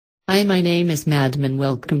Hi, my name is Madman.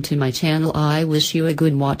 Welcome to my channel. I wish you a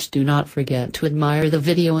good watch. Do not forget to admire the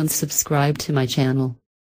video and subscribe to my channel.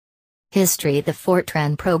 History. The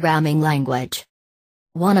FORTRAN programming language.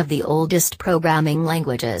 One of the oldest programming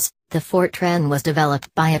languages, the FORTRAN was developed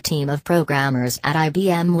by a team of programmers at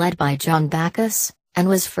IBM led by John Backus, and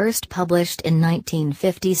was first published in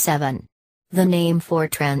 1957. The name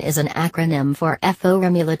FORTRAN is an acronym for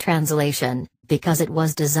Formula Translation, because it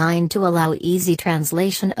was designed to allow easy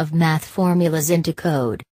translation of math formulas into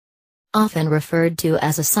code. Often referred to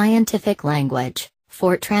as a scientific language,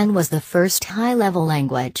 FORTRAN was the first high-level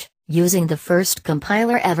language, using the first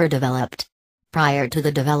compiler ever developed. Prior to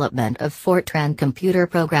the development of FORTRAN, computer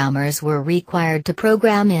programmers were required to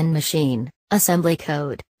program in machine assembly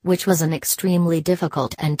code, which was an extremely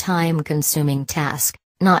difficult and time-consuming task,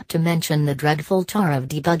 not to mention the dreadful chore of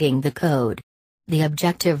debugging the code. The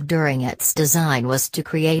objective during its design was to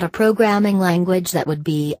create a programming language that would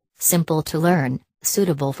be simple to learn,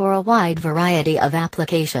 suitable for a wide variety of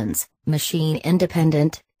applications,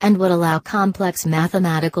 machine-independent, and would allow complex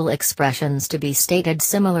mathematical expressions to be stated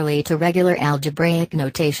similarly to regular algebraic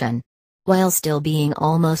notation, while still being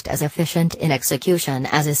almost as efficient in execution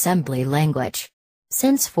as assembly language.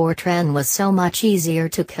 Since FORTRAN was so much easier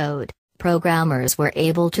to code, programmers were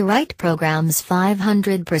able to write programs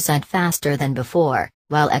 500% faster than before,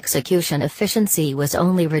 while execution efficiency was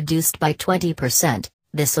only reduced by 20%.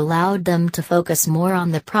 This allowed them to focus more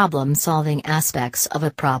on the problem-solving aspects of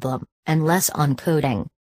a problem, and less on coding.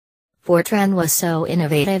 FORTRAN was so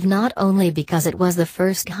innovative not only because it was the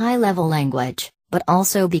first high-level language, but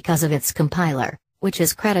also because of its compiler, which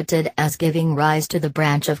is credited as giving rise to the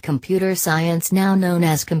branch of computer science now known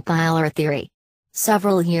as compiler theory.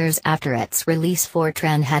 Several years after its release,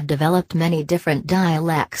 FORTRAN had developed many different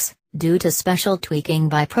dialects, due to special tweaking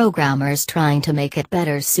by programmers trying to make it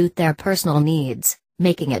better suit their personal needs,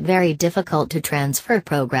 making it very difficult to transfer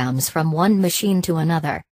programs from one machine to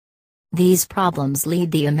another. These problems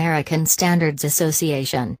lead the American Standards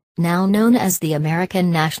Association, now known as the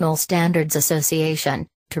American National Standards Association,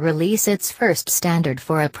 to release its first standard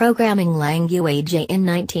for a programming language in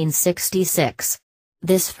 1966.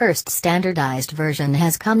 This first standardized version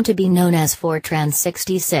has come to be known as FORTRAN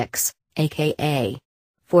 66, aka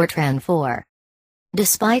FORTRAN 4.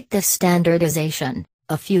 Despite this standardization,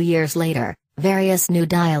 a few years later, various new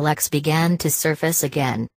dialects began to surface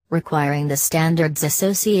again, requiring the Standards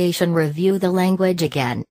Association review the language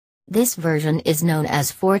again. This version is known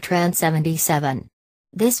as FORTRAN 77.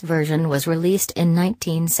 This version was released in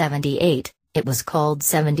 1978. It was called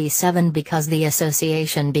 77 because the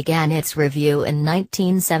association began its review in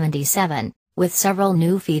 1977, with several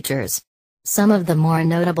new features. Some of the more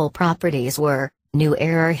notable properties were new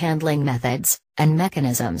error handling methods, and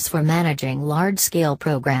mechanisms for managing large-scale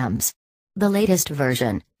programs. The latest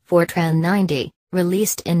version, FORTRAN 90,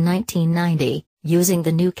 released in 1990, using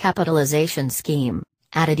the new capitalization scheme,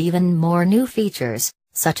 added even more new features,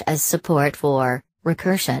 such as support for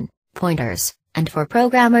recursion, pointers, and for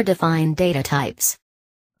programmer-defined data types.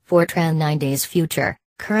 FORTRAN 90's future.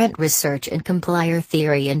 Current research in compiler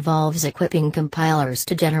theory involves equipping compilers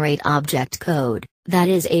to generate object code that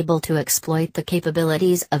is able to exploit the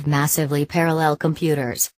capabilities of massively parallel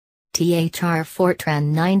computers.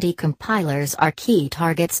 FORTRAN 90 compilers are key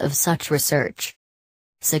targets of such research.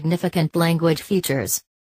 Significant language features.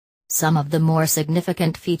 Some of the more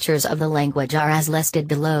significant features of the language are as listed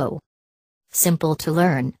below. Simple to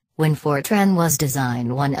learn. When FORTRAN was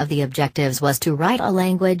designed, one of the objectives was to write a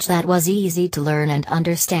language that was easy to learn and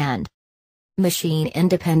understand. Machine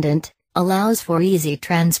independent, allows for easy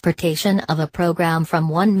transportation of a program from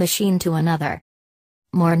one machine to another.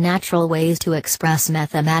 More natural ways to express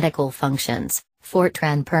mathematical functions.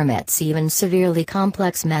 FORTRAN permits even severely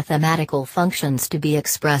complex mathematical functions to be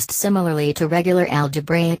expressed similarly to regular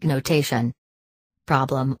algebraic notation.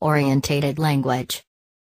 Problem-oriented language.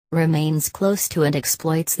 Remains close to and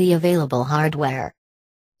exploits the available hardware.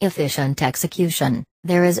 Efficient execution.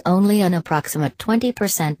 There is only an approximate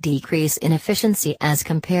 20% decrease in efficiency as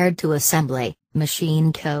compared to assembly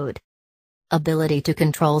machine code. Ability to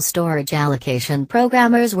control storage allocation.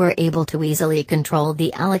 Programmers were able to easily control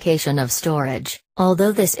the allocation of storage.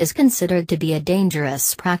 Although this is considered to be a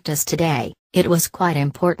dangerous practice today, it was quite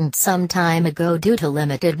important some time ago due to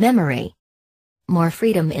limited memory. More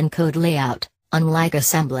freedom in code layout. Unlike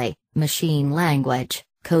assembly machine language,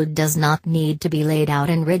 code does not need to be laid out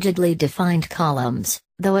in rigidly defined columns,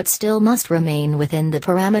 though it still must remain within the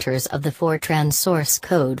parameters of the FORTRAN source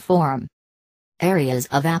code form. Areas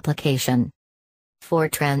of application.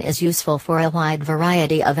 FORTRAN is useful for a wide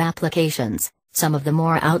variety of applications. Some of the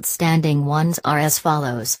more outstanding ones are as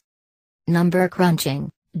follows. Number crunching.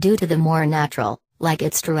 due to the more natural, like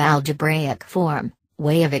its true algebraic form,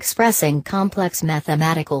 way of expressing complex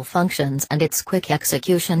mathematical functions and its quick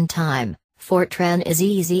execution time. FORTRAN is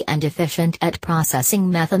easy and efficient at processing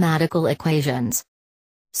mathematical equations.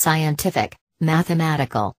 Scientific,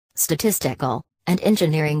 mathematical, statistical, and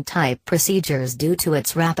engineering type procedures. Due to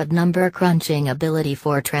its rapid number crunching ability,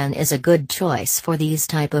 FORTRAN is a good choice for these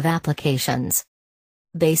type of applications.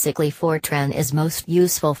 Basically, FORTRAN is most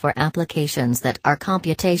useful for applications that are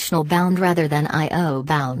computational bound rather than I/O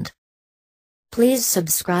bound. Please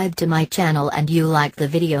subscribe to my channel and you like the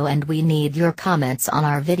video, and we need your comments on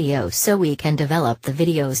our video so we can develop the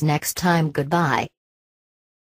videos next time. Goodbye.